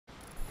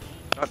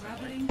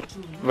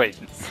Wait,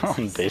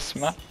 on this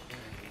map?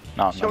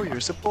 No, Show your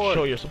support.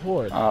 Show your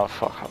support. Oh,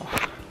 fuck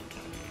off.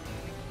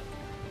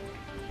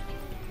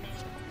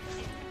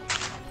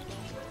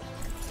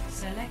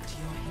 Select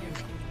your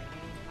hero.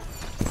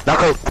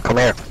 Knuckle, come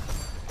here.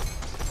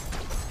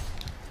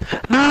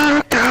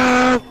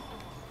 Knuckle!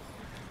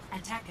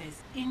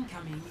 Attackers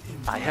incoming.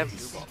 I have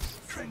you, boss.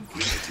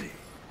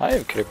 I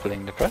have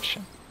crippling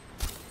depression.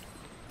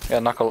 Yeah,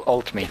 Knuckle,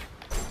 ult me.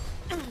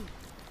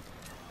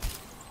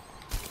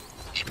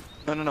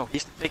 No,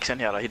 he's the big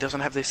Zenyatta, he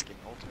doesn't have this skin.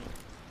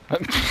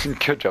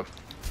 Good job.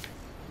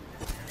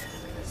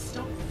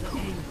 Stop the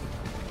aim.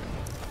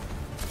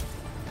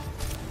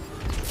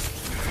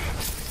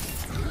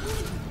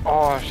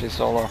 Oh, she's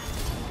solo.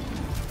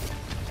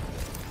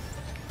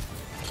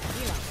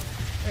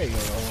 There you go.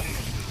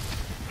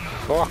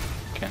 Fuck,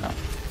 you know.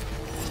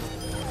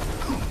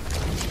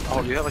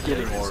 Oh, you have a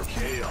healing orb.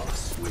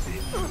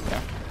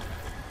 Yeah.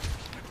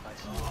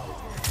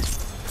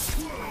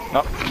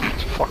 No,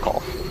 fuck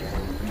off.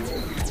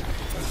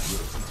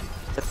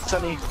 Get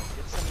Sunny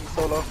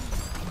solo.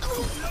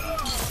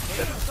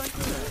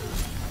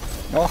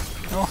 No.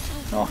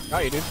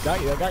 Got you, dude.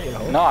 Got you. I got you.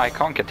 No, I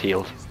can't get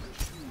healed.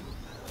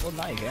 Well,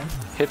 now you can.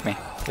 Hit me.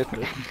 Hit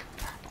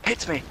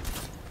me!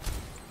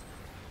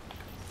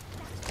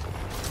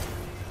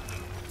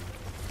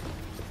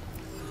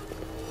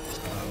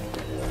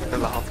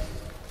 Hello.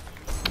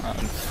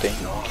 Ding.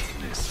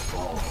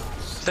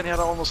 Zenyatta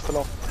almost fell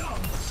off.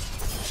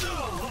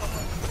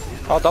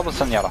 Oh, double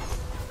Zenyatta.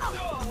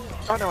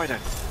 Oh no, I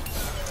don't.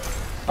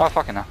 Oh,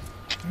 fucking hell.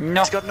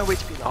 No. He's got no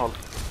HP in the hole.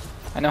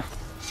 I know.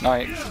 No,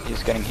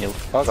 he's getting healed.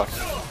 Oh god.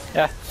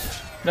 Yeah.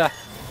 Yeah.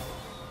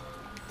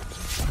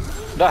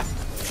 Da.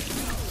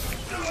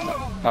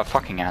 Oh,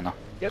 fucking Anna.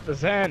 Get the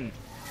Zen.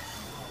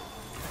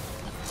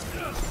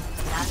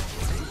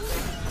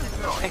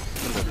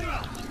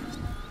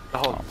 The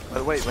hole. By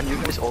the way, when you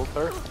guys ult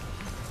her,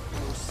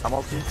 I'm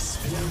ulting.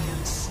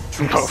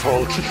 Both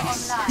ult.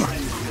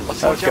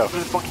 Let's Let's go. go. For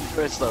the fucking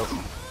first though.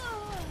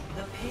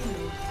 The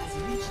payload has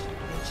reached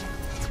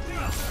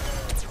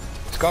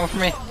objective. He's going for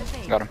me.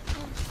 Got him.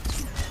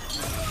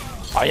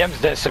 I am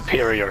the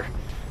superior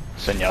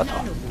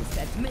Zenyatta.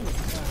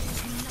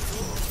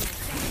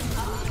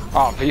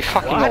 Oh, he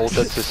fucking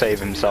ulted to save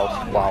himself.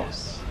 Wow.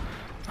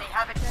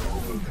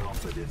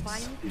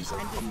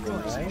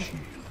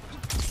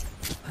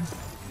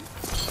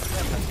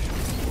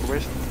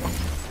 Where's...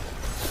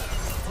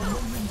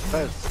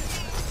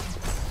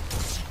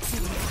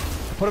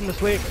 Put him to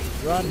sleep.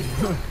 Run.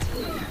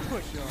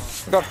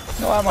 God,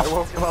 no I ammo.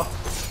 woke him up.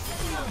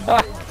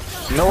 Ah,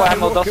 no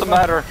ammo doesn't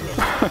matter.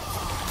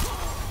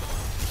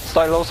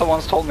 Stylosa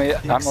once told me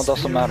ammo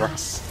doesn't matter.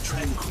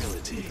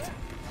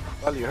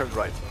 Well, you heard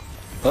right.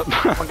 Come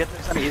on, get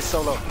this enemy, he's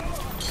solo.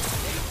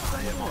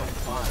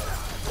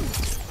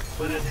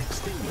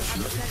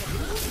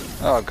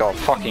 Oh god,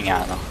 fucking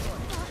Anna.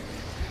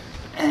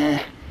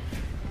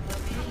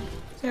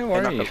 Yeah,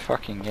 where are you,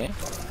 fucking game?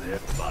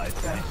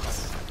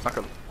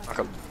 Knuckle.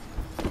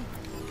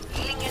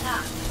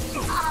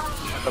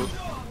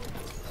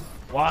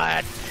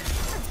 What?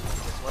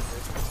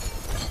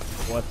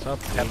 What's up,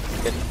 Yep,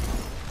 get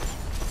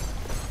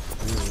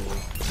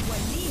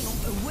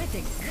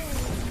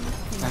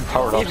I'm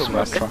powered up Evil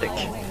Symmetra. pathetic.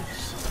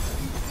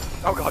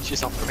 Oh god,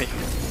 she's after me.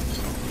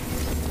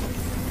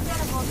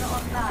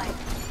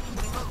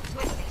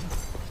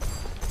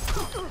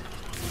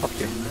 Fuck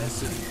you.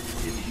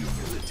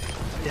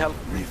 Help.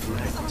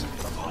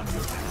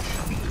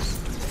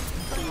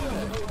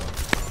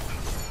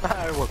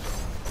 I will.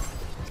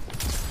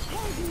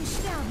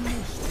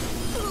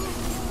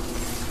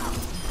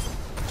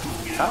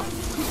 Huh?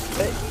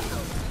 Hey.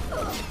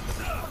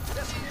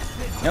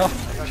 No, I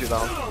got you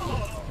down.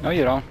 no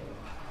you don't.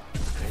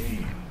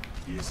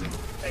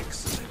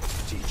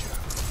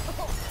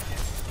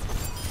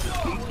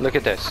 Look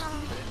at this.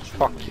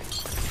 Fuck you.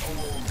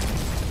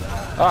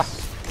 Ah!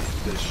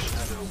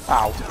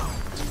 Ow.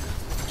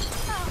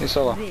 He's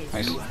solo.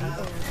 Nice.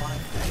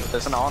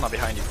 There's an Ana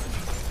behind you.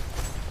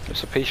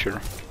 There's a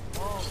picture.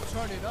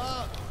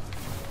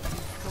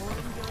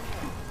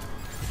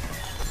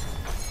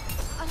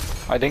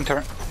 I dinked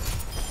her.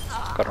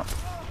 Got her.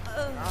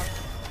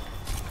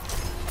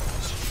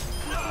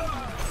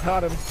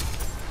 Got him.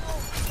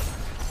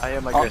 I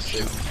am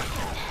aggressive.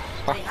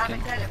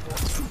 Fucking.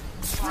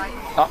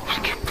 Oh.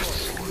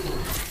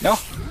 No.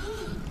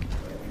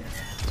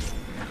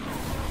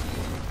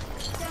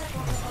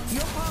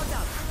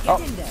 Oh.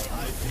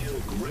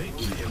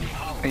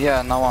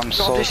 Yeah, now I'm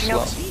so dishing slow.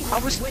 out.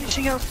 I was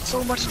dishing out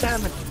so much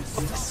damage.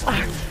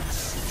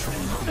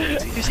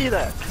 You see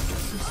that?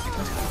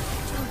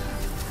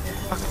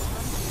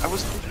 I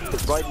was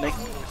right next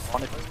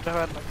on it.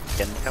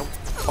 Can help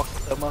fuck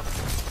them up.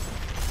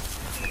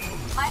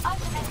 My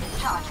ultimate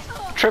is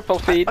charged. Triple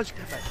feed.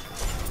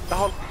 The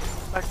whole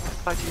back to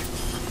you.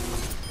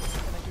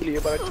 Can I heal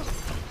you, but I just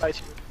fight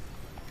you.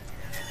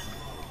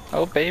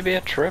 Oh baby,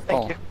 a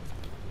triple. Thank you.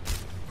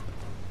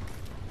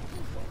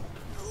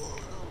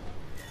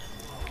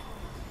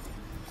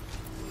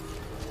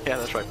 Yeah,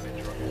 that's right.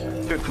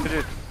 Dude,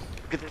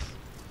 look at this.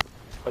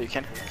 Oh, you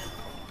can.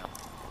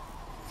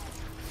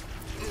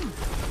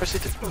 Where's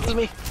it? Kill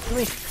me! Kill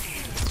me!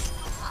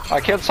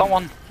 I killed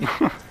someone.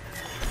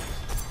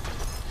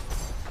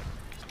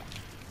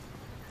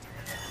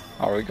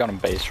 Are we gonna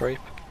base rape?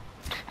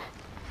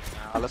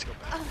 Let's go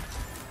back.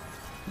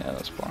 Yeah,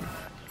 that's fine.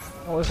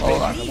 Oh, let's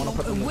Hold I on. want to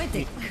put them to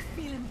sleep.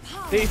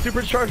 They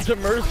supercharged to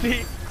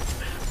Mercy.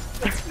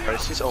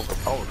 Mercy's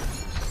overpowered.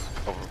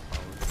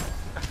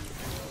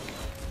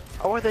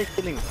 How are they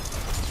killing me?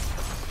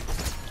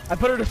 I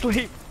put her to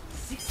sleep.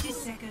 60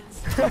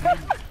 seconds.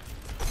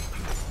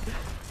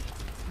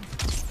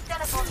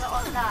 Teleporter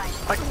online.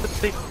 I can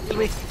sleep. Kill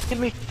me! Kill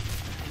me!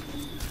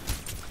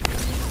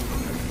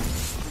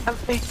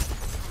 Help me!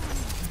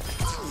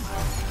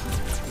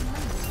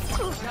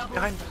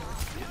 Behind me.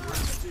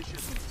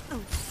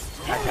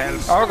 I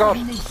help. Oh god!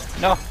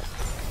 No!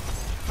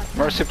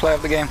 Mercy play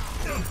of the game.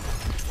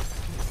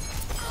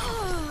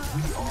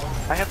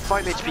 I have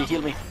 5 HP,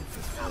 heal me.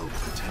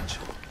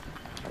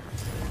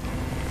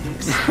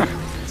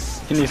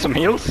 You need some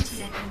heals?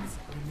 Seconds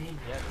remaining.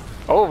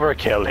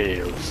 Overkill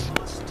heals.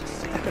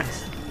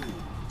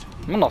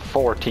 I'm on a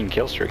 14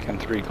 kill streak and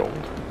 3 gold.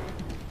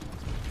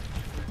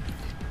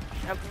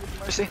 Help me,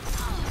 Mercy.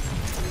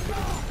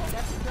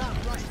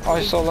 Oh,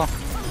 I saw that.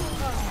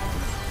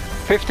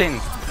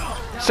 15!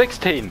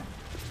 16!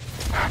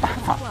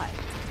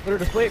 Put her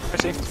to sleep.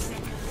 Mercy.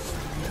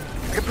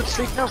 I can put to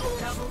sleep now.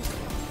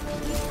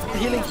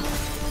 Healing.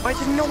 Why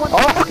didn't no one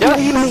Oh, yes!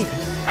 heal me?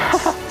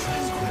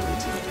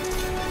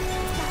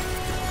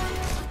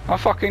 I'm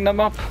fucking them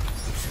up.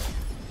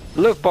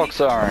 Loot box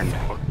earned.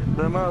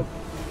 Them up.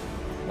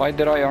 Why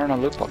did I earn a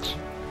loot box?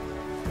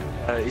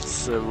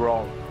 It's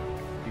wrong.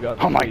 You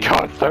got Oh my 3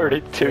 god,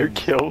 32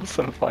 kills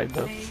and 5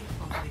 Play deaths.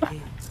 of the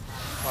game.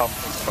 I'm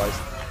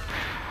surprised.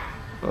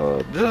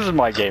 This is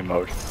my game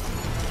mode.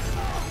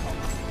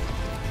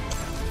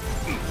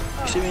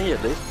 You see me here,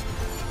 dude?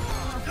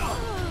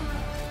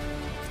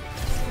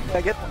 Did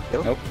I get one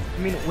kill? Nope. I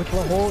mean, with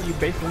the whole, you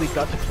basically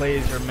got to play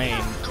as your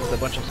main with a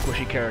bunch of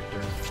squishy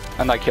characters.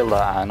 And I killed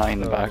Anna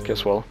in the back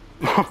as well.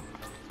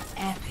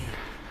 Epic.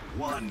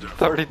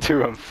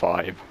 32 and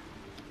 5.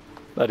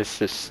 That is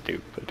just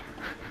stupid.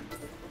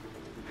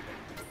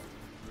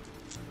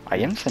 I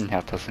am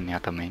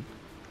Senjata main.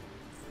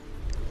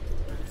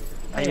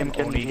 I am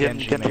only getting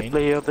Genji main.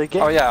 play of the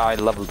game. Oh yeah, I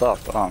leveled up.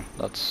 Oh,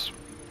 that's...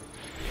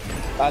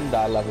 And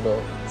I leveled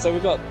up. So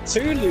we've got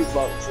 2 loot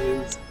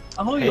boxes.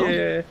 Oh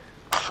yeah.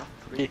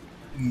 3.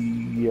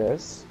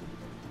 Yes.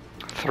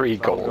 3 Oh, we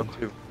gold got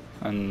 2.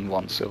 and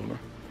 1 silver.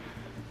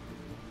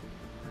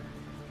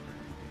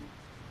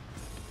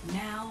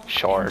 Now.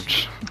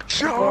 Charge.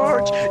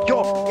 Charge!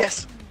 Yo,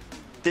 yes!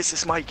 This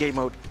is my game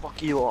mode.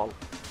 Fuck you all.